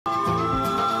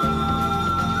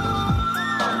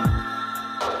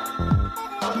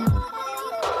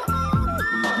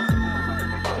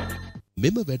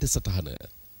මෙම වැඩසටහන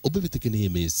ඔබ වෙත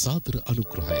ගෙනීමේ සාදර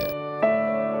අනුග්‍රහය.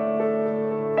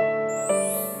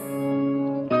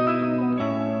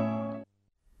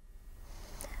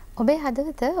 ඔබේ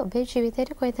හදවත ඔබේ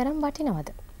ජීවිතයට කොයිතරම්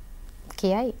වටිනවද?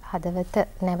 කියයි හදවත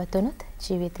නැවතුනොත්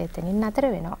ජීවිතය එතනින් නතර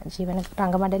වෙනවා. ජීවන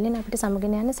රංගමඩලෙන් අපිට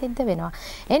සමගින යන්න සිද්ධ වෙනවා.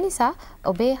 ඒ නිසා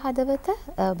ඔබේ හදවත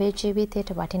ඔබේ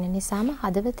ජීවිතයට වටින නිසාම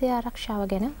හදවතේ ආරක්ෂාව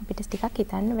ගැන අපිට ටිකක්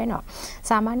හිතන්න වෙනවා.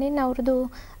 සාමාන්‍යයෙන් අවුරුදු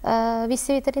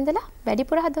 20 විතර ඉඳලා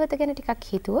වැඩිපුර හදවත ගැන ටිකක්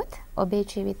හිතුවොත් ඔබේ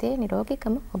ජීවිතයේ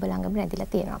නිරෝගීකම ඔබ ළඟම රැඳිලා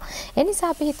තියෙනවා. ඒ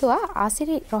නිසා අපි හිතුවා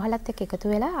ආසිරි රෝහලත් එක්ක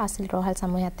එකතු වෙලා ආසිරි රෝහල්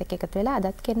සමූහයත් එක්ක එකතු වෙලා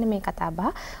අදත් කියන මේ කතා බහ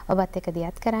ඔබත් එක්ක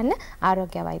දියත් කරන්න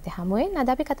ආරෝග්‍ය වෛද්‍ය හමුවෙන්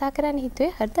අද අපි කතා කරන්න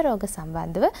හිතුවේ හෘද රෝග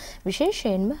සම්බන්ධව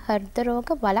විශේෂයෙන්ම හෘද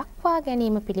රෝග වළක්වා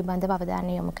ගැනීම පිළිබඳව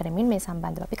අවධානය යොමු කරමින් මේ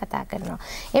සම්බන්ධව අපි කතා කරනවා.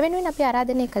 ඒ වෙනුවෙන් අපි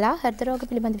ආරාධනය කළා හෘද රෝග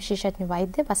පිළිබඳ විශේෂඥ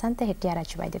වෛද්‍ය වසන්ත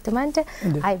හෙට්ටිආරච්චි වෛද්‍යතුමන්ට.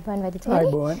 අයිබෝන්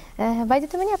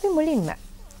වෛද්‍යතුමනි අපි මුලින්ම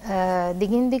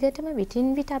දිගින් දිගටම විටින්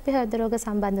විට අපි හෘද රෝග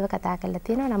සම්බන්ධව කතා කරලා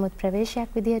තියෙනවා. නමුත් ප්‍රවේශයක්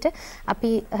විදිහට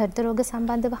අපි හෘද රෝග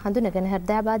සම්බන්ධව හඳුනගෙන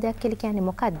හෘදයාබාධයක් කියලා කියන්නේ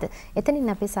මොකක්ද? එතනින්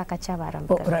අපි සාකච්ඡාව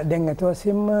ආරම්භ කරමු. දැන් අත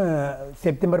වශයෙන්ම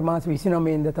සෙප්තැම්බර් මාස 29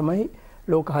 වෙනිදා තමයි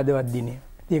ලෝක හදවත් දිනය.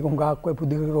 ඒක හුඟක් ඔය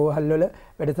පුදුක රෝහල් වල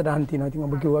වැඩසටහන් තියෙනවා. ඉතින්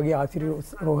ඔබ කිව්වා වගේ ආසිරි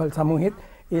රෝහල් සමූහෙත්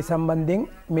ඒ සම්බන්ධයෙන්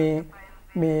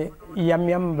මේ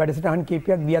යම් වැඩසටහන්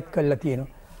කීපයක් දියත් කරලා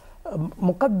තියෙනවා.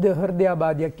 මොකක්ද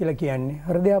හෘදයාබාධයක් කියලා කියන්නේ?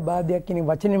 හෘදයාබාධයක් කියන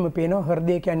වචනේම පේනවා.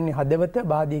 හෘදය කියන්නේ හදවත,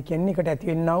 බාධය කියන්නේ ඒකට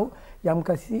ඇතිවෙනා වූ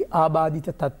යම්කිසි ආබාධිත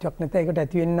තත්වයක් නැත්නම් ඒකට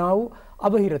ඇතිවෙනා වූ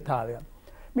අවහිරතාවය.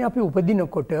 මේ අපි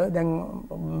උපදිනකොට දැන්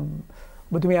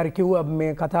ඔබතුමිය අර කිව්වා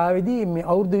මේ කතාවේදී මේ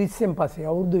අවුරුදු 20න් පස්සේ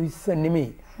අවුරුදු 20 නෙමෙයි.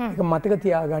 ඒක මතක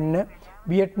තියාගන්න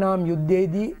වියට්නාම්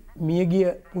යුද්ධයේදී මියගිය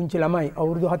පුංචි ළමයි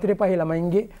අවුරුදු 4-5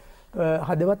 ළමයින්ගේ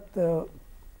හදවත්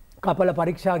කපල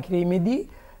පරීක්ෂා කිරීමේදී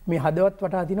මේ හදවත්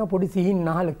වටා තියෙන පොඩි සිහින්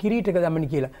නහල කිරීටක දමන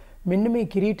කියලා. මෙන්න මේ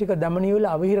කිරීටක දමනිය වල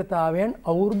අවහිරතාවයන්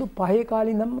අවුරුදු 5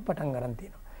 කාලේ ඉඳන්ම පටන් ගන්න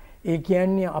තියෙනවා. ඒ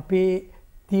කියන්නේ අපේ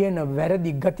තියෙන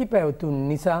වැරදි ගති පැවතුම්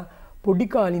නිසා පොඩි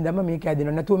කාලේ ඉඳන්ම මේක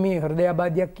ඇදෙනවා. නැතුව මේ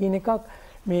හෘදයාබාධයක් කියන එකක්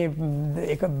මේ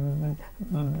ඒක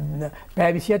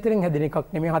පැය 24න් හැදෙන එකක්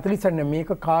නෙමෙයි 40න්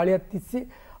මේක කාලයක් තිස්සේ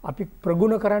අපි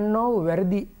ප්‍රගුණ කරන්නා වූ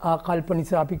වැරදි ආකල්ප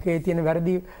නිසා අපි කේ තියෙන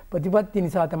වැරදි ප්‍රතිපත්ති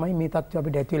නිසා තමයි මේ තත්ත්වය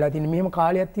අපිට ඇති වෙලා තියෙන්නේ. මෙහෙම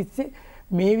කාලයක් තිස්සේ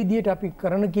මේ විදියට අපි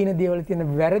කරන කියන දේවල් තියෙන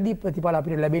වැරදි ප්‍රතිඵල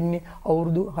අපිට ලැබෙන්නේ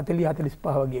අවුරුදු 40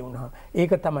 45 වගේ වුණා.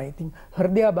 ඒක තමයි. ඉතින්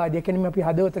හෘදයාබාධය කියන්නේ අපි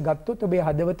හදවත ගත්තොත් ඔබේ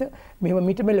හදවත මෙහෙම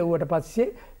මිටමෙලුවට පස්සේ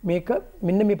මේක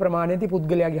මෙන්න මේ ප්‍රමාණයේදී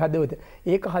පුද්ගලයාගේ හදවත.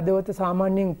 ඒක හදවත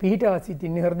සාමාන්‍යයෙන් පිහිටා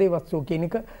සිටින්නේ හෘදේ වස්තුව කියන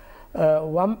එක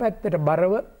වම් පැත්තට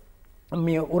බරව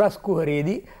මේ උරස්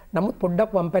කුහරයේදී නමුත්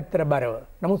පොඩ්ඩක් වම් පැත්තට බරව.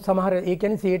 නමුත් සමහර ඒ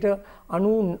කියන්නේ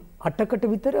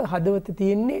 98%කට විතර හදවත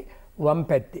තියෙන්නේ වම්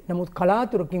පැත්තේ. නමුත්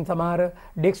කලාතුරකින් සමහර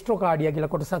ඩෙක්ස්ට්‍රෝකාඩියා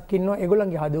කියලා කොටසක් ඉන්නවා.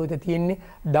 ඒගොල්ලන්ගේ හදවත තියෙන්නේ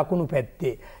දකුණු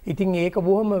පැත්තේ. ඉතින් ඒක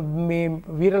බොහොම මේ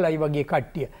විරලයි වගේ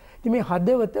කට්ටිය. ඉතින් මේ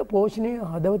හදවත පෝෂණය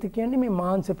හදවත කියන්නේ මේ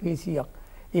මාංශ පේශියක්.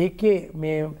 ඒකේ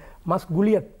මේ මස්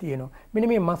ගුලියක් තියෙනවා. මෙන්න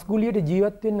මේ මස් ගුලියට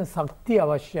ජීවත් වෙන්න ශක්තිය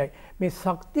අවශ්‍යයි. මේ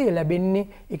ශක්තිය ලැබෙන්නේ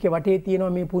ඒකේ වටේ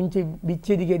තියෙනවා මේ පුංචි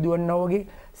බිච්චේ දිගේ දුවනවා වගේ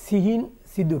සිහින්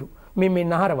සිදුරු. මේ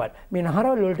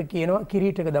නහරවල් වලට කියනවා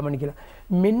කිරීටක දමනි කියලා.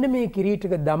 මෙන්න මේ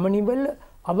කිරීටක දමනි වල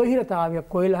අවහිරතාවයක්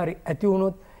කොහෙලා හරි ඇති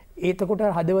වුණොත් ඒතකොට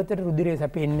හදවතට රුධිරය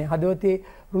සැපෙන්නේ. හදවතේ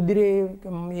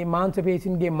රුධිරයේ මේ මාංශ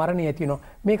පේශීන්ගේ මරණය ඇති වෙනවා.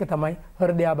 මේක තමයි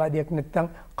හෘදයාබාධයක් නැත්නම්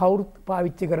කවුරුත්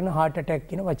පාවිච්චි කරන heart attack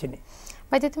කියන වචනේ.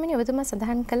 වෛද්‍යතුමනි ඔබතුමා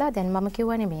සඳහන් කළා දැන් මම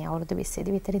කියවනේ මේ අවුරුදු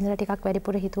 20 විතර ඉඳලා ටිකක්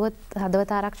වැඩිපුර හිතුවොත්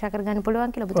හදවත ආරක්ෂා කරගන්න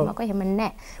පුළුවන් කියලා. ඔබතුමා කිව්වා එහෙම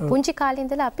නැහැ. පුංචි කාලේ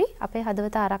ඉඳලා අපි අපේ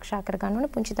හදවත ආරක්ෂා කරගන්න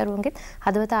ඕනේ. පුංචි දරුවන්ගෙත්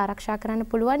හදවත ආරක්ෂා කරන්න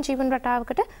පුළුවන් ජීවන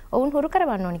රටාවකට ඔවුන් හුරු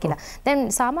කරවන්න ඕනේ කියලා. දැන්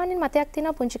සාමාන්‍යයෙන් මතයක්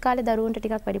තියෙනවා පුංචි කාලේ දරුවන්ට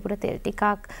ටිකක් වැඩිපුර තෙල් ටිකක්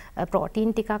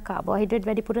ප්‍රෝටීන් ටිකක් කාබෝහයිඩ්‍රේට්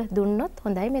වැඩිපුර දුන්නොත්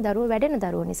හොඳයි මේ දරුවෝ වැඩෙන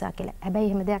දරුවෝ නිසා කියලා.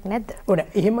 හැබැයි එහෙම දෙයක් නැද්ද? ඕන.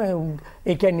 එහෙම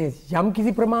ඒ කියන්නේ යම්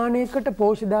කිසි ප්‍රමාණයකට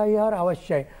පෝෂ්‍යදායී ආහාර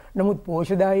අවශ්‍යයි. නමුත්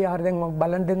පෝෂ්‍යදායී ආහාර දැන්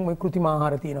බලන්න දැන් ඔය කෘත්‍රිම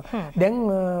ආහාර තියෙනවා. දැන්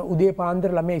උදේ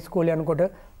පාන්දර ළමයා ඉස්කෝලේ යනකොට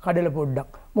කඩල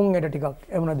පොඩ්ඩක් මුං ඇට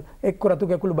ටිකක් එමුණද එක්ක රතු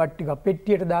කැකුළු බත් ටිකක්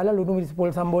පෙට්ටියට දාලා ලුණු මිරිස්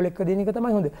පොල් සම්බෝල එක්ක දෙන එක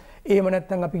තමයි හොඳ. එහෙම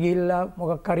නැත්නම් අපි ගිහිල්ලා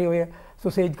මොකක් හරි ඔය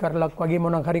සොසේජ් කරලක් වගේ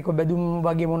මොනවා හරි බැදුම්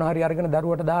වගේ මොනවා හරි අරගෙන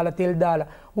දරුවට දාලා තෙල් දාලා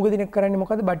උග දිනක් කරන්නේ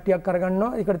මොකද බත් ටිකක්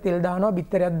අරගන්නවා ඒකට තෙල් දානවා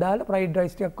බිත්තරයක් දාලා ෆ්‍රයිඩ්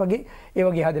රයිස් ටිකක් වගේ ඒ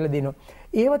වගේ හදලා දෙනවා.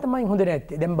 ඒව තමයි හොඳ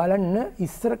නැත්තේ. දැන් බලන්න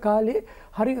ඉස්සර කාලේ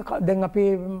හරි දැන් අපේ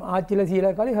ආච්චිලා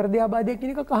සීලා කාලේ හෘදයාබාධය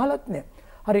කියන එක අහලත් නැහැ.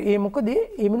 හරි ඒ මොකද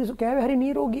මේ මිනිස්සු කෑවේ හරි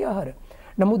නිරෝගී ආහාර.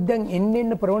 නමුත් දැන්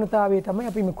එන්න ප්‍රවණතාවයේ තමයි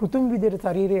අපි මේ කෘත්‍රිම විදිහට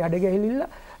ශරීරයේ අඩ ගැහිලිලා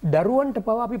දරුවන්ට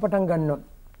පවා අපි පටන් ගන්නවා.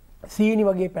 සීනි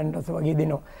වගේ පැන් රස වගේ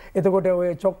දෙනවා. එතකොට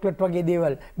ඔය චොක්ලට් වගේ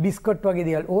දේවල්, බිස්කට් වගේ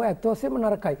දේවල් ඕවා ඇත්ත වශයෙන්ම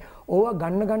නරකයි. ඕවා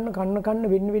ගන්න කන්න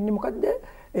වෙන්නේ මොකද්ද?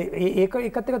 ඒකත්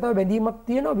එක්ක තව බැඳීමක්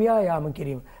තියෙනවා ව්‍යායාම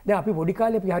කිරීම. දැන් අපි පොඩි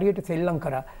කාලේ අපි හරියට සෙල්ලම්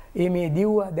කරා. මේ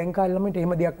දිව්වා දැන් කාලේ ළමයිට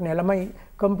එහෙම දෙයක් නෑ. ළමයි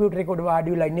කම්පියුටර් එකට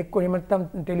වාඩි වෙලා ඉන්නේ කොහේ නැත්නම්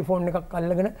ටෙලිෆෝන් එකක්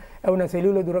අල්ලගෙන වුණ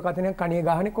සෙලියුලර් දුරකථනයක් කණේ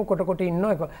ගහන කොට කොට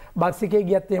ඉන්නවා. ඒක බස් එකේ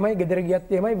ගියත් එහෙමයි, ගෙදර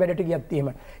ගියත් එහෙමයි, වැඩට ගියත්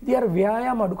එහෙමයි. ඉතින් අර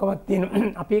ව්‍යායාම අඩුකමක්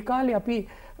තියෙනවා. අපේ කාලේ අපි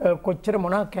කොච්චර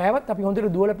මොනවා කෑවත් අපි හොඳට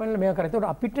දුවල පැනලා මේවා කරා. ඒතකොට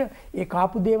අපිට ඒ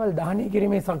කාපු දේවල් දහනය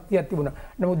කිරීමේ ශක්තියක් තිබුණා.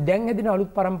 නමුත් දැන් හැදෙන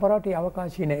අලුත් පරම්පරාවට ඒ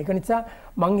අවකාශය නැහැ. ඒක නිසා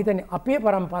මං හිතන්නේ අපේ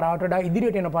පරම්පරාවට වඩා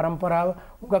ඉදිරියට එන පරම්පරාව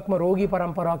උගක්ම රෝගී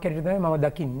පරම්පරාවක් හැටියට තමයි මම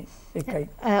දකින්නේ. ඒකයි.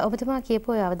 ඔබතුමා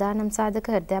කියපු අවදානම්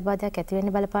සාධක හෘදයාබාධයක් ඇති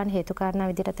වෙන්න බලපාන හේතු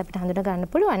කාරණා විදිහට අපිට හඳුනා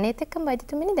ගන්න පුළුවන්. ඒත් එක්කම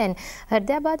වෛද්‍යතුමනි දැන්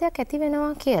හෘදයාබාධයක් ඇති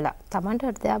වෙනවා කියලා. Tamanට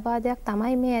හෘදයාබාධයක්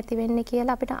තමයි මේ ඇති වෙන්නේ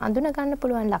කියලා අපිට අඳුන ගන්න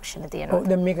පුළුවන් ලක්ෂණ තියෙනවා. ඔව්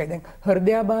දැන් මේකයි. දැන්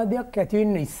හෘදයාබාධයක් ඇති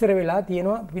වෙන්න ඉස්සර වෙලා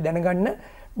තියෙනවා අපි දැනගන්න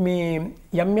මේ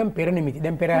යම් පෙර නිමිති.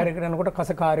 දැන් පෙරහැර කරනකොට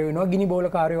කසකාරය වෙනවා, ගිනි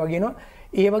බෝලකාරය වගේ වෙනවා.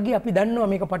 ඒ වගේ අපි දන්නවා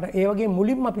මේක ඒ වගේ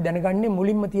මුලින්ම අපි දැනගන්නේ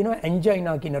මුලින්ම තියෙනවා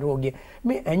ඇන්ජයිනා කියන රෝගය.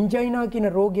 මේ ඇන්ජයිනා කියන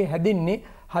රෝගය හැදෙන්නේ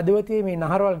හදවතේ මේ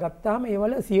නහරවල් ගත්තාම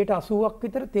ඒවල 80%ක්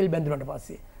විතර තෙල් බැඳුනට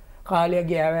පස්සේ.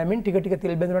 කාලයගේ ඈවෑමෙන් ටික ටික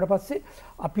තෙල් බැඳුනට පස්සේ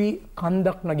අපි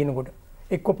කන්දක් නගිනකොට,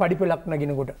 එක්ක පඩිපෙලක්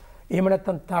නගිනකොට, එහෙම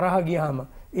නැත්නම් තරහ ගියාම,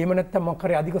 එහෙම නැත්නම් මොකක්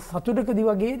හරි අධික සතුටකදී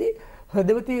වගේදී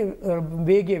හදවතේ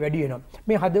වේගය වැඩි වෙනවා.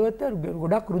 මේ හදවත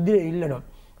ගොඩක් රුධිරය ඉල්ලනවා.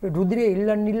 රුධිරය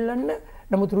ඉල්ලන්න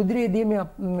නමුත් රුධිරයේදී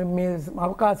මේ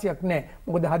අවකාශයක් නැහැ.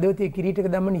 මොකද හදවතේ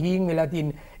කිරීටක දමන හීන් වෙලා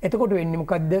තියෙන්නේ. එතකොට වෙන්නේ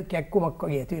මොකද්ද? කැක්කුමක්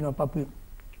වගේ ඇති වෙනවා පපුවේ.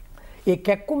 ඒ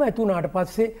කැක්කුම ඇති වුණාට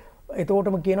පස්සේ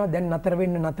එතකොටම කියනවා දැන් නතර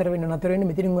වෙන්න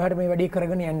මෙතනින් ඔයාලට මේ වැඩේ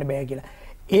කරගෙන යන්න බෑ කියලා.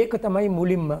 ඒක තමයි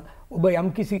මුලින්ම ඔබ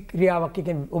යම්කිසි ක්‍රියාවක්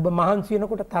කියන්නේ ඔබ මහන්සි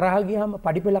වෙනකොට තරහ ගියාම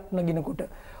පඩිපෙලක් නගිනකොට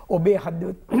ඔබේ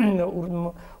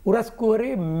උරස්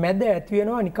කුහරේ මැද ඇති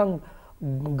වෙනවා නිකන්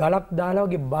ගලක් දාලා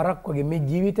වගේ බරක් වගේ. මේ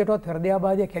ජීවිතේටවත්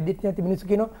හෘදයාබාධයක් හැදිච්ච නැති මිනිස්සු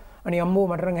කියනවා අනේ අම්මෝ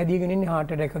මට නම් හැදීගෙන ඉන්නේ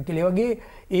heart attack එකක් කියලා. ඒ වගේ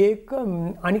ඒක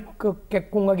අනික්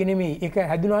කැක්කුම් වගේ නෙමෙයි. ඒක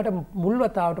හැදුනාට මුල්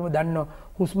වතාවටම දන්නවා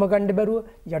හුස්ම ගන්න බැරුව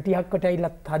යටිහක්කට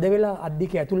ඇවිල්ලා තද වෙලා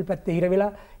අද්දික ඇතුල් පැත්තේ හිර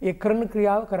වෙලා ඒ කරන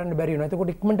ක්‍රියාව කරන්න බැරි වෙනවා.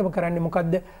 එතකොට ඉක්මනටම කරන්නේ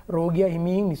මොකද්ද? රෝගියා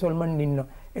හිමින් නිසල්මන් ඉන්නවා.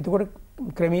 එතකොට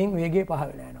ක්‍රමයෙන් වේගය පහ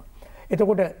වෙලා යනවා.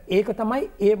 එතකොට ඒක තමයි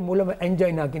ඒ මුලම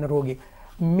ඇන්ජයිනා කියන රෝගය.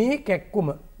 මේ කැක්කුම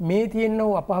මේ තියෙනා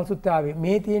වූ අපහසුතාවය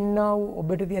මේ තියෙනා වූ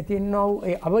ඔබට තියෙනා වූ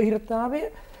ඒ අවහිරතාවය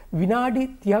විනාඩි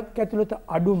 30ක් ඇතුළත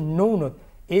අඩු නොවුනොත්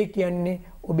ඒ කියන්නේ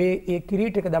ඔබේ ඒ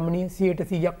කිරීටක දමනය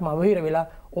 100%ක්ම අවහිර වෙලා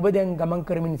ඔබ දැන් ගමන්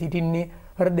කරමින් සිටින්නේ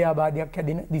හෘදයාබාධයක්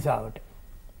හැදෙන දිශාවට.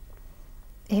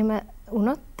 එහෙම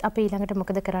වුණොත් අපි ඊළඟට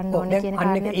මොකද කරන්න ඕනේ කියන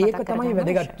කාරණේ ඒක තමයි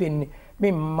වැදගත් වෙන්නේ.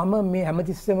 මේ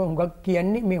හැමතිස්සෙම හුඟක්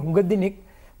කියන්නේ මේ හුඟ දෙනෙක්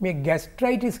මේ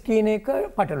ગેස්ට්‍රයිටිස් කියන එක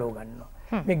පටලව ගන්නවා.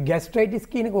 මේ ગેස්ට්‍රයිටිස්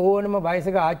කියන එක ඕනම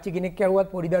වයසක ආච්චි කෙනෙක්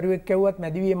ඇහුවත් පොඩි දරුවෙක් ඇහුවත්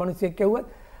මැදිවියේ මිනිහෙක් ඇහුවත්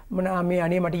මේ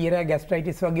අනේ මට ඊරා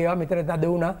ગેස්ට්‍රයිටිස් වගේ ආවා මෙතන තද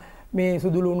වුණා මේ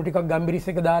සුදු ලුණු ටිකක් ගම්බිරිස්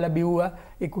එක දාලා බිව්වා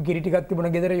එක්ක කිරි ටිකක්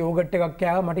තිබුණා ගෙදර යෝගට් එකක්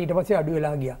කෑවා මට ඊට පස්සේ අඩු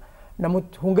වෙලා ගියා.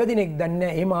 නමුත් හුඟ දිනෙක දන්නේ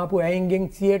නැහැ එහෙම ආපු ඇයෙන්ගෙන්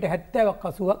 70ක්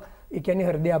 80ක් ඒ කියන්නේ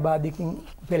හෘදයාබාධකින්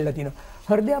පෙළලා තිනවා.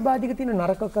 හෘදයාබාධික තියෙන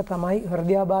නරකක තමයි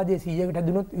හෘදයාබාධයේ 100කට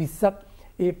හැදුනොත් 20ක්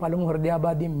ඒ පළමු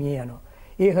හෘදයාබාධයෙන් මිය යනවා.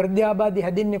 ඒ හෘදයාබාධය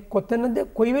හැදෙන්නේ කොතනද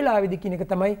කොයි වෙලාවෙද කියන එක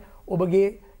තමයි ඔබගේ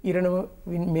ඉරණම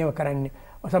මේව කරන්නේ.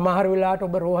 සමහර වෙලාවට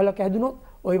ඔබ රෝහලක හැදුනොත්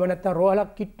ඔයව නැත්තම්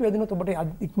රෝහලක් කිට්ටු හැදුනොත් ඔබට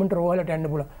ඉක්මනට රෝහලට යන්න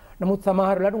පුළුවන්. නමුත්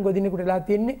සමහර වෙලාවට උඟ දිනෙකට වෙලා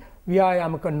තියෙන්නේ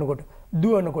ව්‍යායාම කරනකොට,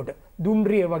 දුවනකොට,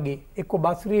 දුම්රිය වගේ, එක්ක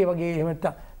බස්රිය වගේ එහෙම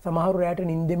නැත්තම් සමහර රැයට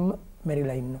නිින්දෙන්ම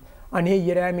මැරිලා ඉන්නවා. අනේ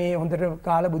ඊරෑ මේ හොඳට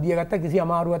කාලා බුදිය ගත්තා කිසි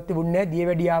අමාරුවක් තිබුණේ නැහැ, දිය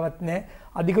වැඩියාවක් නැහැ,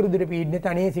 අධික රුධිර පීඩනය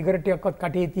අනේ සිගරට් එකක්වත්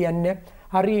කටේ තියන්නේ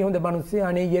හරි හොඳ මිනිස්සු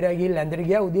අනේ ඊරෑ ගිහිල්ලා ඇඳට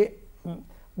ගියා උදේ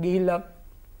ගිහිල්ලා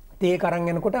තේ කරන්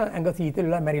යනකොට ඇඟ සීතල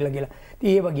වෙලා මැරිලා ගිහලා. ඉතින්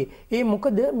ඒ වගේ. ඒ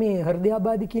මොකද මේ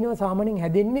හෘදයාබාධ කියනවා සාමාන්‍යයෙන්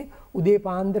හැදෙන්නේ උදේ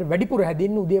පාන්දර වැඩිපුර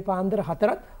හැදෙන්නේ උදේ පාන්දර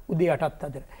 4ත් උදේ 8ත්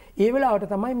අතර. ඒ වෙලාවට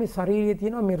තමයි මේ ශරීරයේ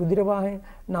තියෙන මේ රුධිර වාහන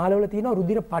නාලවල තියෙන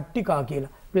රුධිර පට්ටිකා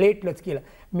කියලා, ප්ලේට්ලට්ස් කියලා.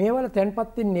 මේවල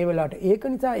තැන්පත් වෙන්නේ මේ වෙලාවට. ඒක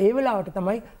නිසා ඒ වෙලාවට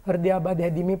තමයි හෘදයාබාධ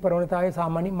හැදීමේ ප්‍රවණතාවය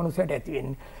සාමාන්‍ය මනුස්සයට ඇති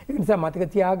වෙන්නේ. ඒක නිසා මතක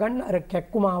තියාගන්න අර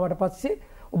කැක්කුම ආවට පස්සේ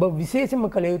ඔබ විශේෂයෙන්ම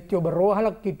කළ යුත්තේ ඔබ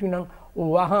රෝහලක් කිට්ටු නම්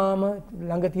වහාම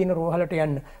ළඟ තියෙන රෝහලට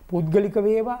යන්න. පුද්ගලික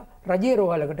වේවා රජයේ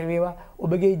රෝහලකට වේවා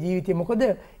ඔබගේ ජීවිතේ මොකද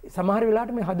සමහර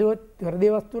වෙලාවට මේ හදවත්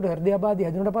හෘදේ වස්තුවට හෘදයාබාධය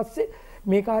හැදුනට පස්සේ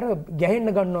මේක අර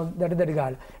ගැහෙන්න ගන්නවා දඩ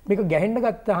ගාලා. මේක ගැහෙන්න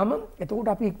ගත්තාම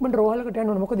එතකොට අපි ඉක්මනට රෝහලකට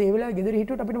යන්න ඕනේ. මොකද ඒ වෙලාවේ ගෙදර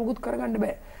හිටියොත් අපිට මොකුත් කරගන්න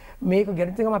බෑ. මේක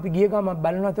ගැන තේම අපි ගිය ගමන්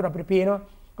බලනකොට අපිට පේනවා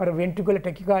අර ventricular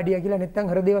tachycardia කියලා නැත්නම්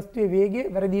හෘදේ වස්තුවේ වේගය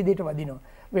වැරදි විදිහට වදිනවා.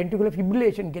 ventricular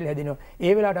fibrillation කියලා හැදෙනවා.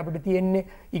 ඒ වෙලාවට අපිට තියෙන්නේ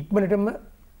ඉක්මනටම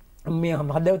මේ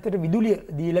හදවතට විදුලිය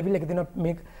දීලා පිළ එක තියෙන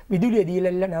මේ විදුලිය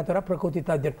දීලා නැතර ප්‍රකෘති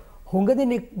තද්ද හුඟ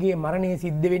දෙනෙක්ගේ මරණය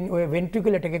සිද්ධ වෙන්නේ ඔය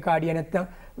ventricular tachycardia නැත්නම්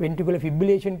ventricular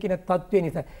fibrillation කියන තත්ත්වය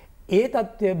නිසා. ඒ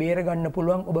තත්ත්වය බේර ගන්න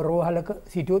පුළුවන් ඔබ රෝහලක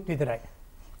සිටියොත් විතරයි.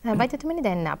 වෛද්‍යතුමනි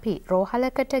දැන් අපි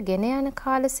රෝහලකට ගෙන යන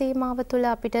කාල සීමාව තුළ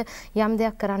අපිට යම්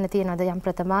දෙයක් කරන්න තියෙනවද? යම්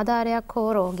ප්‍රථමාධාරයක්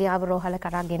හෝ රෝගියාව රෝහල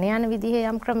කරා ගෙන යන විදිහේ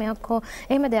යම් ක්‍රමයක් හෝ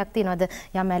එහෙම දෙයක් තියෙනවද?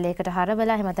 යම් ඇලයකට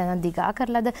හරවලා එහෙම නැත්නම් දිගා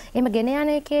කරලාද? එහෙම ගෙන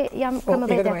යන එකේ යම්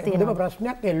ක්‍රමවේදයක් තියෙනවද? හොඳම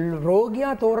ප්‍රශ්නයක්.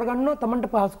 රෝගියා තෝරගන්නවා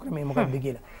තමන්ට පහසු ක්‍රමය මොකක්ද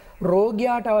කියලා.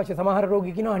 රෝගියාට අවශ්‍ය සමහර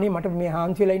රෝගී කියනවා අනේ මට මේ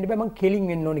හාන්සි වෙලා ඉන්න බෑ මං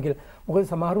කෙලින් වෙන්න ඕනේ කියලා.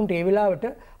 මොකද සමහරුන්ට ඒ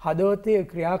වෙලාවට හදවතේ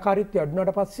ක්‍රියාකාරීත්වය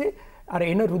අඩුනාට පස්සේ අර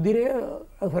එන රුධිරය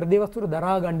හෘද වස්තුව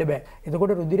දරා ගන්න බෑ.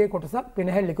 එතකොට රුධිරයේ කොටසක්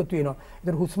පෙනහැල් එකතු වෙනවා.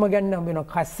 ඒතර හුස්ම ගන්න හම්බ වෙනවා.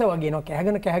 කස්ස වගේ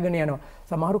එනවා. කැහගෙන යනවා.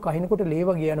 සමහරු කහිනකොට ලේ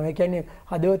වගේ යනවා. ඒ කියන්නේ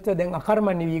හදවත දැන්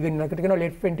අකර්මණ්‍ය වීගෙන යනවා. ඒකට කියනවා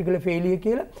left ventricular failure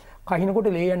කියලා. කහිනකොට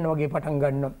ලේ යනවා වගේ පටන්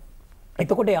ගන්නවා.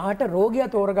 එතකොට යාට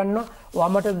රෝගියා තෝරගන්නවා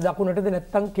වමටද දකුණටද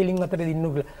නැත්නම් කෙලින් අතරද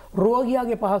ඉන්නු කියලා.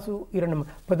 රෝගියාගේ පහසු ඉරණම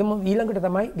ප්‍රථම ඊළඟට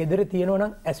තමයි ගෙදර තියෙනවා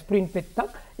නම් ඇස්ප්‍රින් පෙත්තක්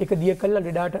ඒක දිය කළා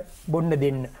ලෙඩාට බොන්න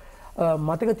දෙන්න.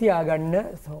 මතක තියාගන්න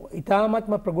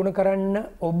ඉතාමත්ම ප්‍රගුණ කරන්න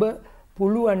ඔබ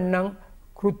පුළුවන් නම්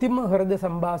කෘත්‍රිම හෘද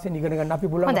සම්භාෂණ ඉගෙන ගන්න අපි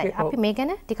පුළුවන්. හොඳයි අපි මේ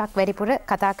ගැන ටිකක් වැඩිපුර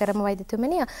කතා කරමු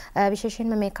වෛද්‍යතුමනි.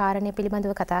 විශේෂයෙන්ම මේ කාරණේ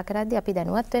පිළිබඳව කතා කරද්දී අපි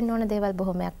දැනුවත් වෙන්න ඕන දේවල්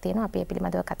බොහොමයක් තියෙනවා. අපි ඒ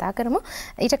පිළිබඳව කතා කරමු.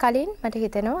 ඊට කලින් මට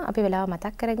හිතෙනවා අපි වෙලාව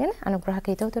මතක් කරගෙන අනුග්‍රහක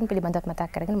හිතවතුන් පිළිබඳව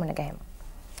මතක් කරගෙන මුණ ගැහෙමු.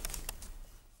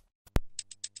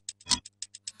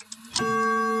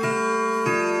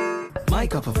 My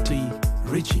cup of tea,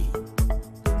 Richie.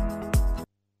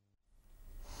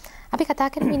 අපි කතා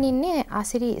කරමින් ඉන්නේ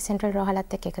ආසිරි සෙන්ට්‍රල්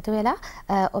රෝහලත් එක්ක එකතු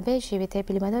වෙලා ඔබේ ජීවිතය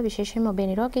පිළිබඳව විශේෂයෙන්ම ඔබේ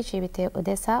නිරෝගී ජීවිතය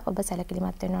උදෙසා ඔබ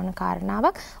සැලකිලිමත් වෙන්න ඕන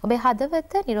කාරණාවක් ඔබේ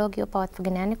හදවත නිරෝගීව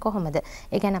පවත්වාගෙන යන්නේ කොහොමද?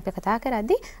 ඒ ගැන අපි කතා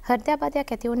කරද්දී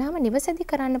හෘදයාබාධයක් ඇති වුණාම නිවසේදී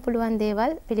කරන්න පුළුවන්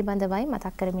දේවල් පිළිබඳවයි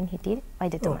මතක් කරමින් හිටියේ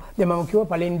වෛද්‍යතුමා. දැන් මම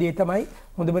කිව්වා පළවෙනි දේ තමයි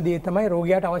හොඳම දේ තමයි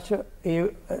රෝගියාට අවශ්‍ය ඒ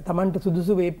Tamanට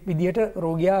සුදුසු මේ විදියට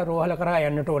රෝගියා රෝහල කරා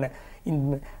යන්නට ඕන.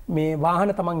 මේ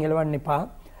වාහන Taman එලවන්න එපා.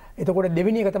 එතකොට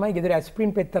දෙවෙනි එක තමයි ගෙදර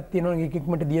ඇස්ප්‍රින් පෙත්තක් තියෙනවා ඒක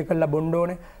ඉක්මනට දිය කරලා බොන්න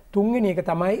ඕනේ. තුන්වෙනි එක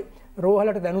තමයි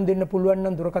රෝහලට දැනුම් දෙන්න පුළුවන්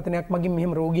නම් දුරකථනයක් මගින්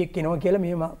මෙහෙම රෝගියෙක් එනවා කියලා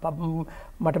මෙහෙම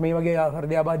මට මේ වගේ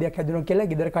හෘදයාබාධයක් හැදුණා කියලා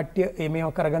ගෙදර කට්ටිය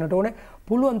මේව කරගන්නට ඕනේ.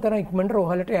 පුළුවන් තරම් ඉක්මනට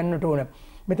රෝහලට යන්නට ඕනේ.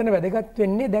 මෙතන වැදගත්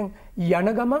වෙන්නේ දැන්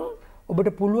යන ගමන් ඔබට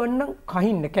පුළුවන් නම්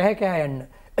කහින්න කෑ යන්න.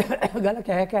 ගල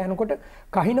කෑ යනකොට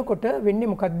කහිනකොට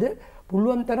වෙන්නේ මොකද්ද?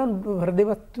 පුළුවන් තරම් හෘද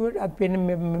වස්තුව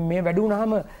මේ වැඩි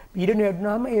වුණාම පීඩනය වැඩි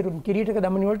වුණාම ඒ කිරීටක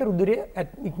දමනි වලට රුධිරය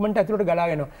ඉක්මනට ඇතුළට ගලා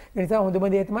යනවා. ඒ නිසා හොඳම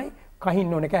දේ තමයි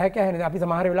කහින්න ඕනේ. කෑ අපි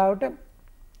සමහර වෙලාවට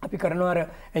අපි කරනවා අර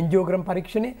ඇන්ජියෝග්‍රෑම්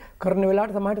පරීක්ෂණේ කරන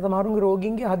වෙලාවට සමහරුන්ගේ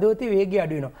රෝගීන්ගේ හදවතේ වේගය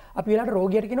අඩු වෙනවා. අපි වෙලාවට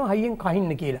රෝගියාට කියනවා හයියෙන්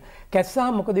කහින්න කියලා.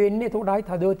 කැස්සාම මොකද වෙන්නේ? එතකොට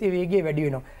ආයෙත් හදවතේ වේගය වැඩි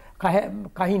වෙනවා.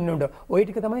 කහින්න උඩ ඔය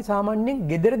ටික තමයි සාමාන්‍යයෙන්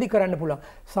ගෙදරදි කරන්න පුළුවන්.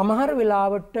 සමහර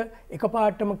වෙලාවට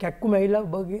එකපාරටම කැක්කුම ඇවිල්ලා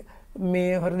ඔබගේ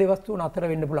මේ හෘද වස්තුව නතර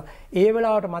වෙන්න පුළුවන්. ඒ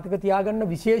වෙලාවට මතක තියාගන්න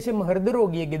විශේෂයෙන්ම හෘද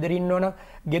රෝගියෙක් ගෙදර ඉන්නවනම්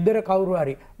ගෙදර කවුරු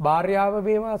හරි භාර්යාව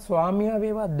වේවා ස්වාමියා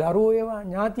වේවා දරුවෝ වේවා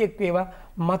ඥාතියෙක් වේවා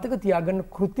මතක තියාගන්න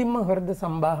කෘත්‍රිම හෘද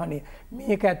සම්බාහනය.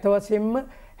 මේක ඇත්ත වශයෙන්ම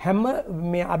හැම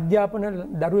මේ අධ්‍යාපන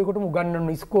දරුවෙකුටම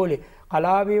උගන්වන ඉස්කෝලේ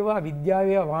කලාව වේවා විද්‍යාව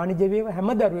වේවා වාණිජ්‍ය වේවා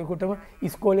හැම දරුවෙකුටම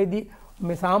ඉස්කෝලේදී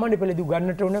මේ සාමාන්‍ය පෙළදී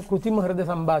උගන්වන්නට ඕන කෘත්‍රිම හෘද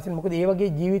සම්භාෂණ. මොකද ඒ වගේ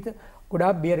ජීවිත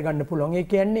ගොඩාක් බේර ගන්න පුළුවන්. ඒ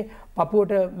කියන්නේ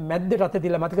පපුවට මැද්දට අත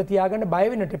තියලා මතක තියාගන්න බය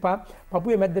වෙන්නට එපා.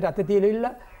 පපුවේ මැද්දට අත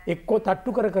තියලා එක්කෝ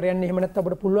තට්ටු කර යන්න. එහෙම නැත්නම්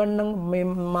අපිට පුළුවන් නම් මේ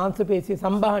මාංශ පේශිය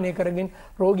සම්භාහනය කරගෙන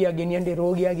රෝගියා ගෙනියන්න.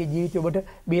 රෝගියාගේ ජීවිතය ඔබට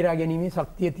බේරා ගැනීමේ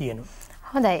ශක්තිය තියෙනවා.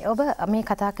 හොඳයි ඔබ මේ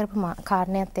කතා කරපු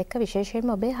කාරණයක් එක්ක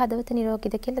විශේෂයෙන්ම ඔබේ හදවත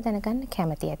නිරෝගීද කියලා දැනගන්න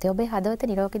කැමතියි. ඇති ඔබේ හදවත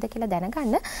නිරෝගීද කියලා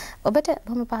දැනගන්න ඔබට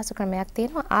බොහොම පහසු ක්‍රමයක්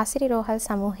තියෙනවා. ආසිරි රෝහල්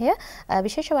සමූහය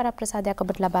විශේෂ වරප්‍රසාදයක්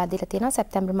ඔබට ලබා දීලා තියෙනවා.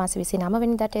 සැප්තැම්බර් මාස 29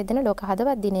 වෙනිදාට යෙදෙන ලෝක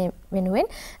හදවත් දිනය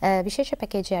වෙනුවෙන් විශේෂ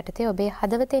පැකේජ් යටතේ ඔබේ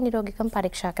හදවතේ නිරෝගීකම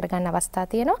පරීක්ෂා කරගන්න අවස්ථා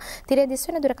තියෙනවා. තිරේ දිස්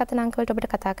වෙන දුරකථන අංක වලට ඔබට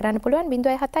කතා කරන්න පුළුවන්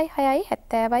 076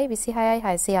 70 26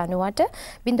 698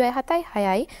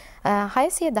 076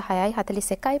 610යි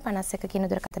 41යි 51 කියන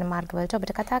දුරකථන මාර්ගවලට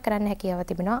ඔබට කතා කරන්න හැකියාව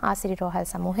තිබෙනවා ආසිරි රෝහල්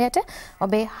සමූහයට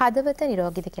ඔබේ හදවත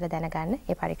නිරෝගීද කියලා දැනගන්න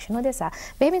ඒ පරීක්ෂණ උදෙසා.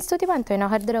 බෙහෙවින් ස්තුතිවන්ත වෙනවා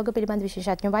හෘද රෝග පිළිබඳ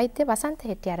විශේෂඥ වෛද්‍ය වසන්ත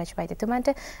හෙට්ටිආරච්චි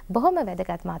වෛද්‍යතුමාට බොහොම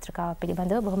වැදගත් මාතෘකාවක්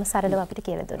පිළිබඳව බොහොම සරලව අපිට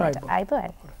කියලා දුන්නාට.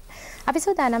 ආයිබෝවන්. අපි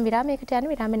සූදානම් විරාමයකට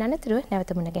යන විරාමයෙන් අනතුරුව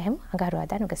නැවත මුණ ගැහෙමු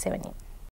අඟහරුවාදා නුගසෙවණියේ.